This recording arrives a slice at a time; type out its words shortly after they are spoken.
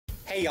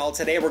Hey y'all,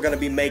 today we're going to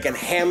be making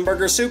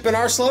hamburger soup in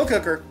our slow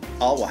cooker,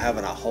 all while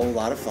having a whole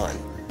lot of fun.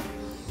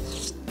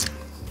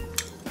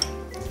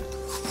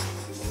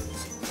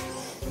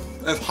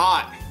 It's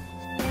hot.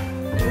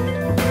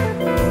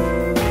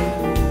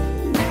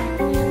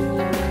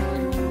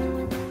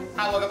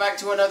 Hi, welcome back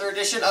to another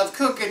edition of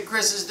Cooking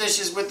Chris's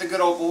Dishes with the Good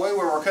Old Boy,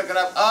 where we're cooking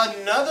up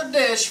another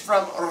dish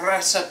from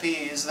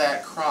recipes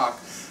that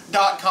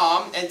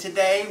crock.com, and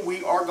today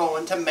we are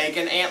going to make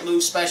an Aunt Lou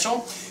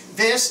special.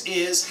 This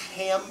is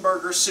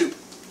hamburger soup.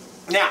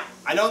 Now,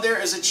 I know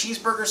there is a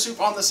cheeseburger soup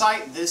on the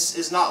site. This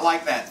is not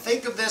like that.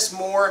 Think of this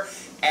more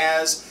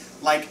as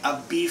like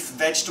a beef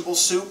vegetable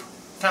soup,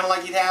 kind of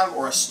like you'd have,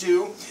 or a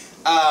stew.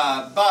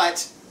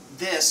 But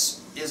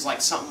this is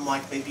like something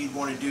like maybe you'd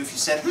want to do if you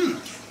said,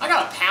 I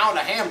got a pound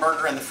of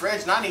hamburger in the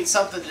fridge and I need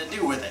something to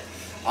do with it.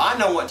 Well, I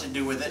know what to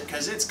do with it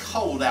because it's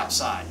cold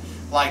outside.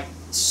 Like,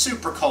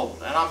 super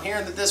cold, and I'm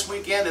hearing that this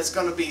weekend it's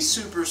going to be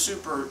super,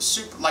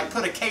 like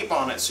put a cape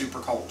on it, super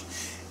cold.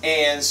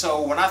 And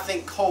so when I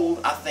think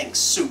cold, I think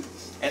soup.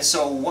 And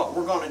so what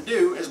we're going to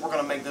do is we're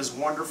going to make this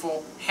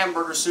wonderful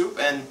hamburger soup,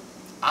 and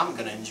I'm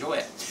going to enjoy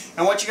it.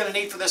 And what you're going to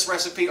need for this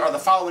recipe are the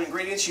following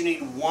ingredients. You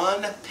need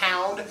 1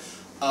 pound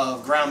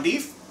of ground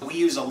beef. We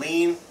use a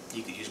lean.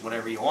 You could use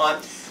whatever you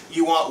want.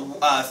 You want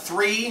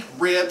 3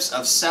 ribs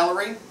of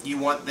celery. You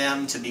want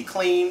them to be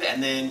cleaned,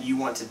 and then you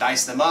want to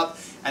dice them up.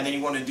 And then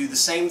you want to do the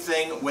same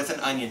thing with an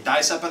onion.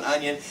 Dice up an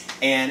onion.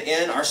 And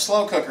in our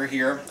slow cooker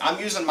here, I'm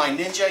using my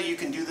Ninja. You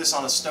can do this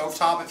on a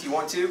stovetop if you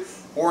want to.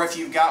 Or if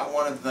you've got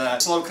one of the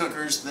slow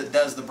cookers that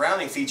does the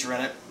browning feature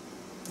in it,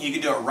 you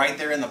can do it right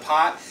there in the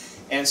pot.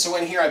 And so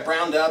in here I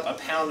browned up a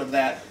pound of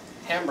that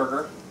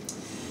hamburger.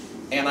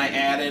 And I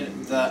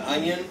added the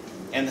onion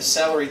and the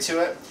celery to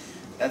it.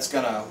 That's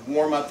going to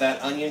warm up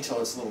that onion until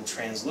it's a little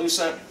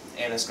translucent.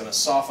 And it's going to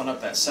soften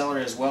up that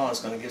celery as well. And it's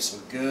going to give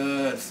some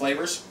good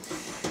flavors.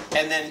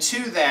 And then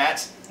to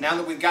that, now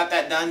that we've got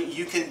that done,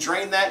 you can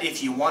drain that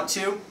if you want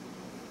to.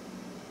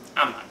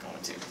 I'm not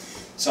going to.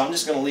 So I'm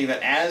just going to leave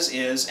it as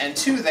is. And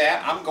to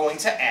that, I'm going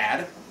to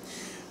add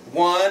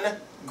 1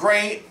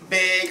 great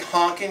big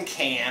honking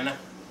can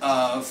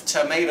of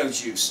tomato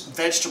juice,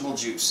 vegetable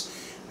juice,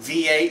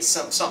 V8,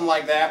 something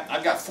like that.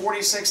 I've got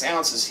 46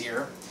 ounces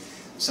here.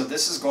 So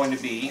this is going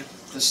to be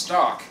the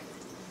stock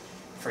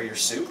for your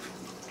soup.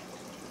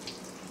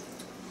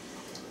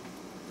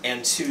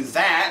 And to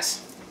that,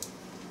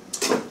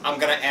 I'm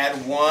going to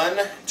add 1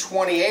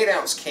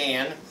 28-ounce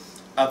can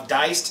of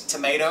diced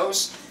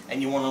tomatoes,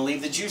 and you want to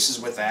leave the juices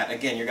with that.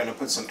 Again, you're going to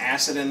put some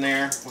acid in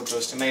there with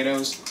those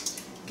tomatoes,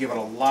 give it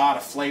a lot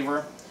of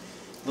flavor,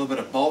 a little bit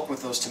of bulk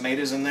with those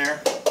tomatoes in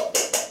there.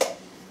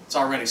 It's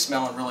already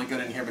smelling really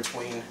good in here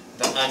between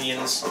the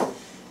onions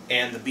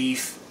and the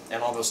beef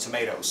and all those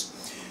tomatoes.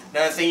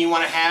 Another thing you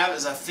want to have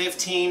is a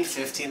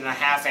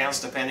 15.5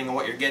 ounce, depending on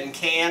what you're getting,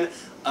 can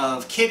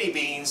of kidney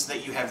beans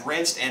that you have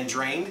rinsed and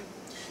drained.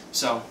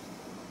 So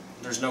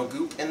there's no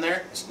goop in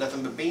there, it's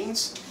nothing but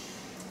beans.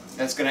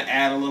 That's going to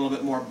add a little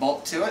bit more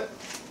bulk to it,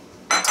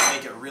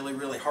 make it really,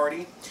 really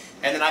hearty.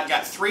 And then I've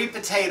got 3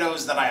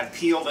 potatoes that I have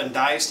peeled and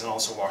diced and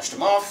also washed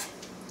them off.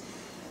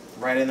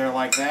 Right in there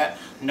like that.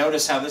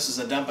 Notice how this is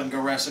a dump and go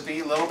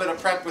recipe. A little bit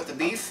of prep with the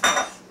beef,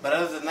 but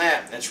other than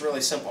that, it's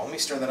really simple. Let me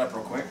stir that up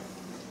real quick.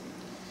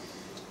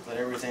 Let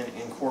everything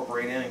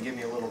incorporate in and give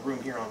me a little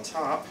room here on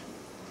top.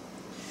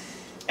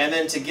 And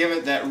then to give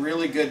it that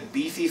really good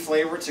beefy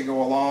flavor to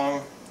go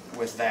along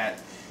with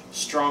that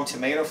strong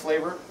tomato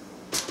flavor,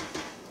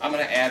 I'm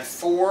going to add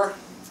 4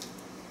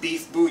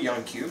 beef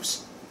bouillon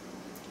cubes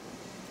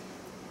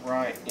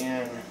right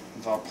in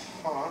the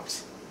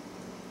pot.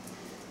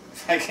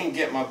 If I can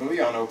get my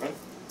bouillon open.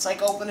 It's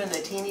like opening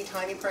a teeny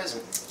tiny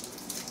present.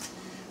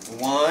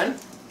 1.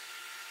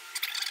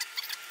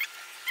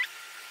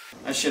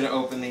 I should have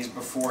opened these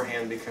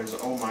beforehand because,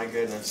 oh my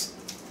goodness.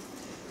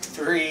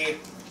 3.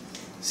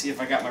 See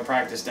if I got my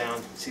practice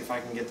down. See if I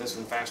can get this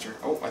one faster.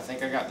 Oh, I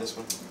think I got this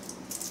one.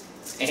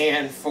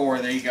 And 4,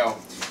 there you go.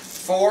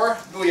 4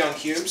 bouillon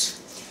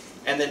cubes.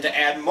 And then to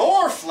add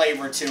more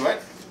flavor to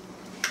it,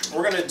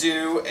 we're going to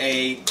do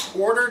a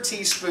 1/4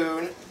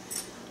 teaspoon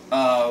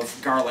of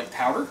garlic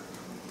powder.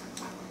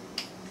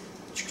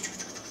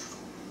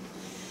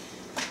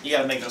 You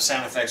got to make those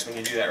sound effects when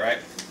you do that, right?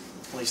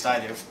 At least I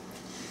do.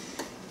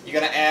 You're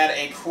going to add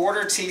a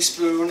 1/4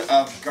 teaspoon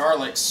of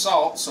garlic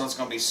salt, so it's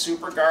going to be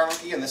super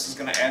garlicky, and this is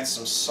going to add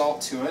some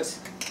salt to it.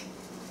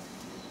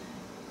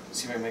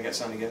 See if I can make that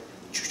sound again.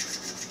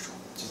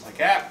 Just like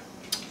that.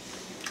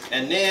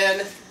 And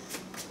then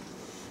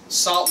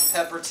salt and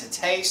pepper to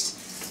taste.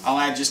 I'll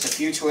add just a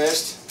few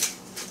twists.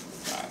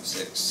 5,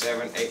 6,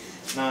 7, 8,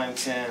 9,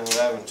 10,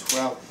 11,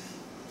 12,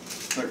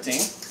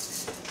 13.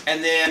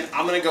 And then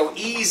I'm going to go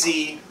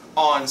easy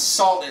on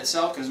salt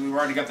itself because we've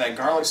already got that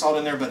garlic salt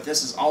in there, but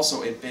this is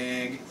also a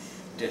big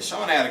dish. So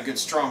I'm going to add a good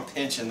strong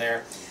pinch in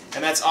there.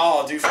 And that's all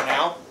I'll do for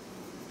now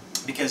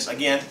because,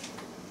 again,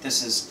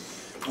 this is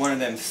one of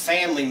them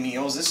family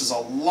meals. This is a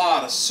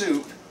lot of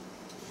soup.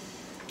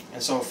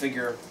 And so I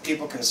figure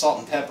people can salt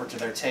and pepper to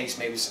their taste,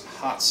 maybe some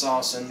hot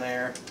sauce in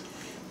there.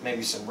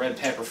 maybe some red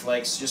pepper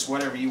flakes, just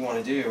whatever you want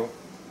to do.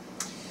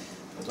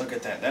 But look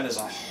at that. That is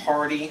a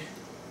hearty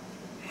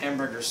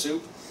hamburger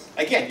soup.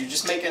 Again, you're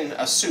just making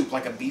a soup,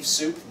 like a beef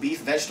soup,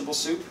 beef vegetable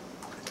soup.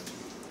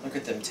 Look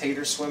at them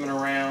taters swimming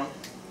around.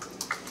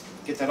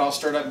 Get that all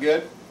stirred up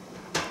good.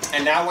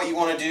 And now what you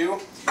want to do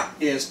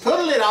is put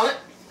a lid on it,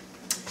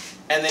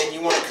 and then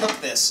you want to cook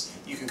this.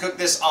 You can cook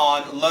this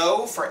on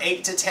low for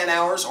 8 to 10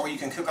 hours, or you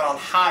can cook it on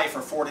high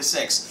for 4 to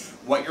 6.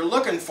 What you're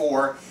looking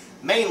for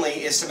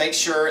mainly is to make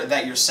sure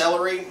that your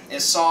celery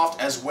is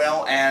soft as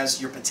well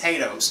as your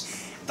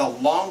potatoes. The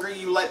longer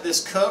you let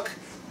this cook,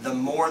 the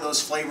more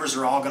those flavors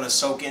are all going to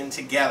soak in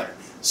together.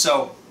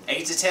 So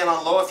 8 to 10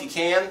 on low if you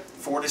can,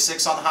 4 to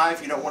 6 on high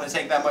if you don't want to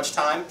take that much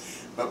time.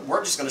 But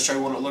we're just going to show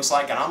you what it looks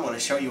like, and I'm going to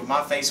show you with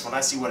my face when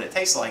I see what it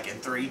tastes like in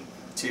 3,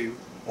 2,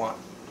 1.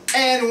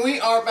 And we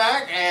are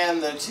back,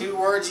 and the 2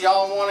 words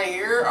y'all want to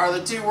hear are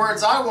the 2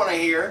 words I want to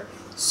hear.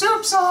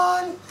 Soup's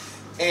on!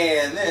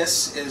 And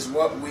this is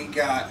what we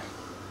got.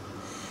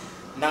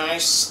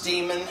 Nice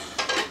steaming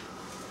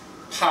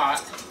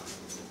pot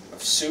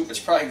of soup. It's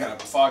probably going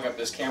to fog up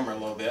this camera a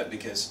little bit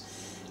because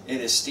it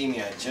is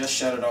steamy. I just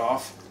shut it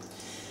off.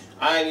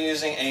 I'm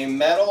using a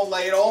metal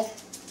ladle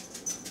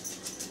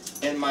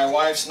in my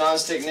wife's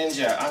nonstick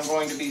Ninja. I'm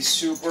going to be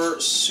super,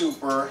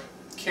 super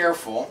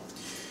careful.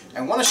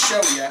 I want to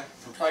show you,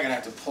 I'm probably going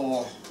to have to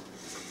pull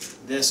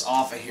this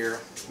off of here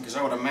because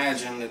I would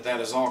imagine that that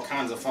is all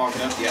kinds of fogged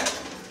up yet.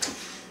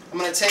 I'm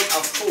going to take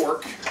a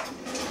fork.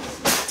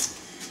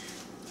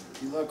 If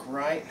you look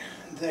right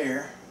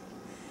there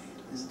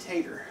is a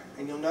tater,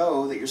 and you'll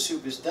know that your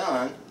soup is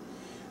done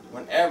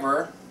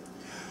whenever,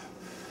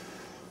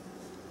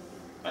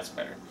 that's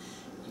better,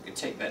 you can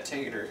take that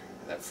tater,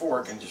 that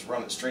fork, and just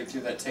run it straight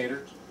through that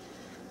tater,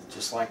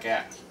 just like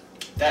that.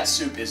 That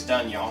soup is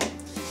done, y'all.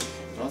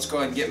 Let's go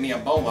ahead and get me a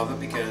bowl of it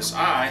because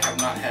I have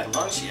not had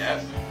lunch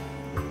yet.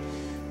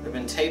 I've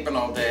been taping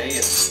all day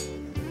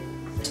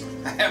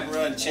and I haven't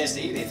really had a chance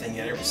to eat anything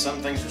yet.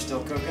 Some things are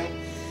still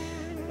cooking,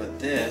 but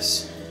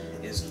this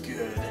is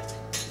good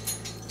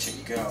to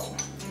go.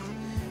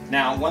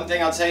 Now, one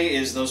thing I'll tell you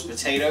is those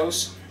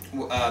potatoes,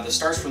 the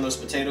starch from those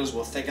potatoes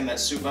will thicken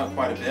that soup up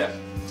quite a bit.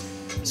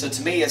 So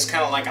to me, it's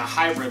kind of like a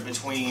hybrid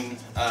between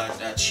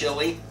a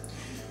chili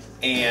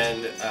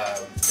and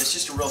it's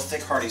just a real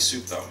thick, hearty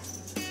soup though.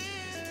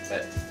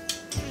 But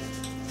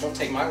don't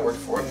take my word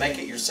for it, make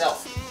it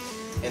yourself.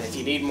 And if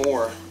you need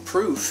more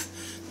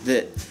proof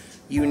that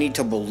you need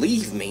to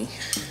believe me,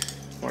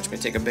 watch me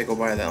take a big old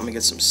bite of that. Let me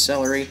get some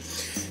celery,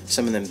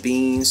 some of them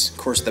beans. Of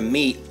course, the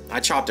meat, I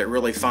chopped it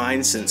really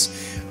fine since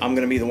I'm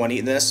going to be the one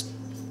eating this.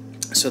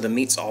 So the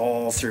meat's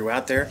all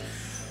throughout there.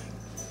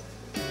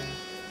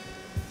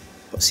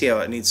 Let's see how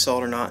it needs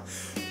salt or not.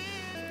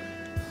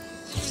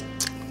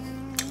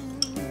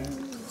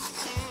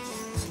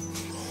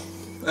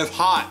 It's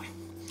hot.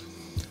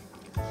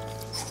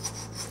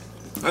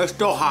 It's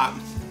still hot.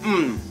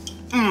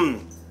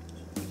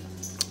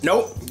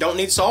 Nope, don't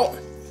need salt.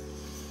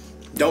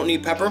 Don't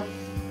need pepper.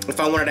 If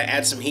I wanted to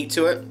add some heat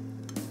to it,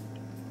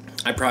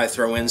 I'd probably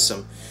throw in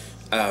some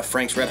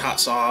Frank's Red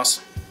Hot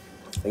sauce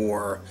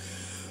or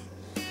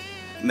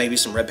maybe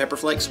some red pepper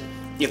flakes.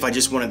 If I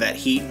just wanted that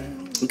heat,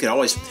 you could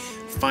always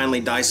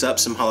finely dice up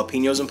some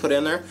jalapenos and put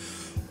in there.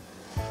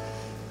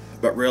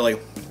 But really,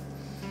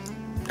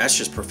 that's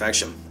just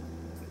perfection.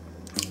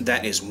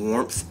 That is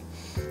warmth.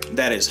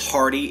 That is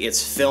hearty.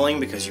 It's filling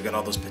because you've got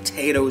all those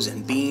potatoes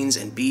and beans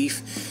and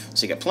beef.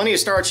 So you got plenty of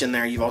starch in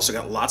there. You've also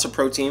got lots of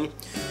protein.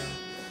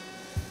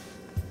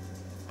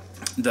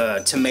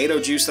 The tomato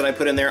juice that I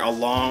put in there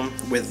along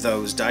with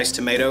those diced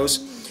tomatoes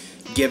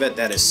give it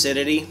that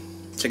acidity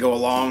to go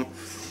along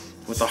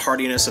with the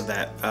heartiness of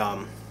that,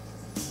 of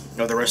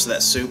the rest of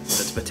that soup.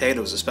 That's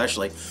potatoes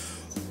especially.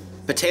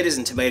 Potatoes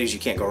and tomatoes, you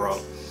can't go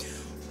wrong.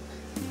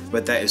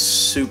 But that is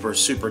super,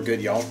 super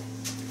good, y'all.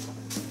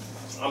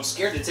 I'm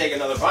scared to take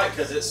another bite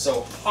because it's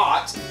so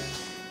hot.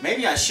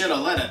 Maybe I should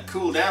have let it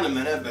cool down a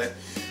minute, but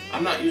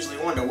I'm not usually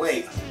one to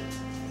wait.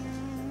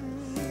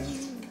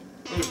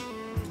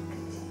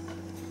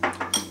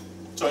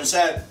 So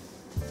instead,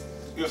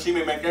 you'll see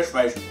me make this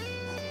face.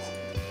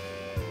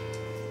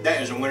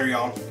 That is a winner,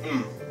 y'all.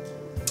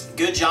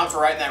 Good job for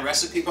writing that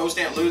recipe post,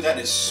 Aunt Lou. That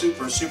is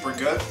super, super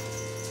good.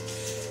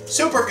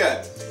 Super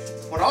good.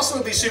 What also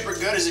would be super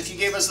good is if you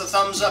gave us the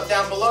thumbs up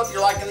down below if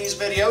you're liking these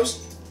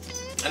videos.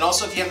 And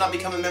also, if you have not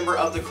become a member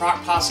of the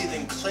Crock Posse,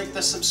 then click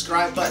the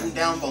subscribe button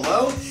down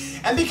below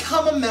and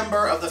become a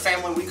member of the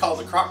family we call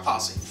the Crock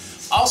Posse.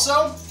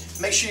 Also,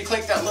 make sure you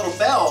click that little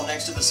bell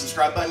next to the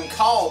subscribe button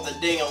called the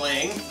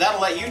ding-a-ling.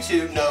 That'll let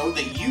YouTube know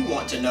that you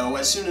want to know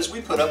as soon as we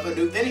put up a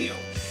new video.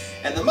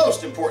 And the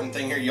most important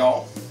thing here,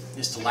 y'all,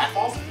 is to laugh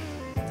often,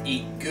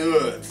 eat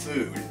good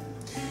food,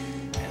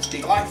 and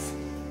speak life.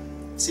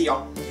 See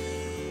y'all.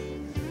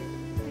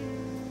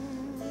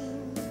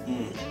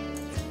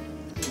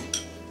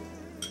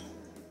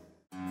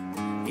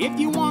 If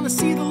you want to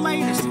see the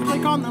latest,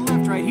 click on the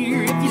left right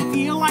here. If you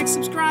feel like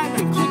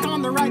subscribing, click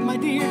on the right, my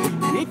dear.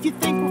 And if you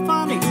think we're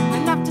funny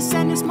enough to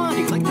send us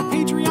money, click the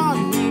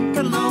Patreon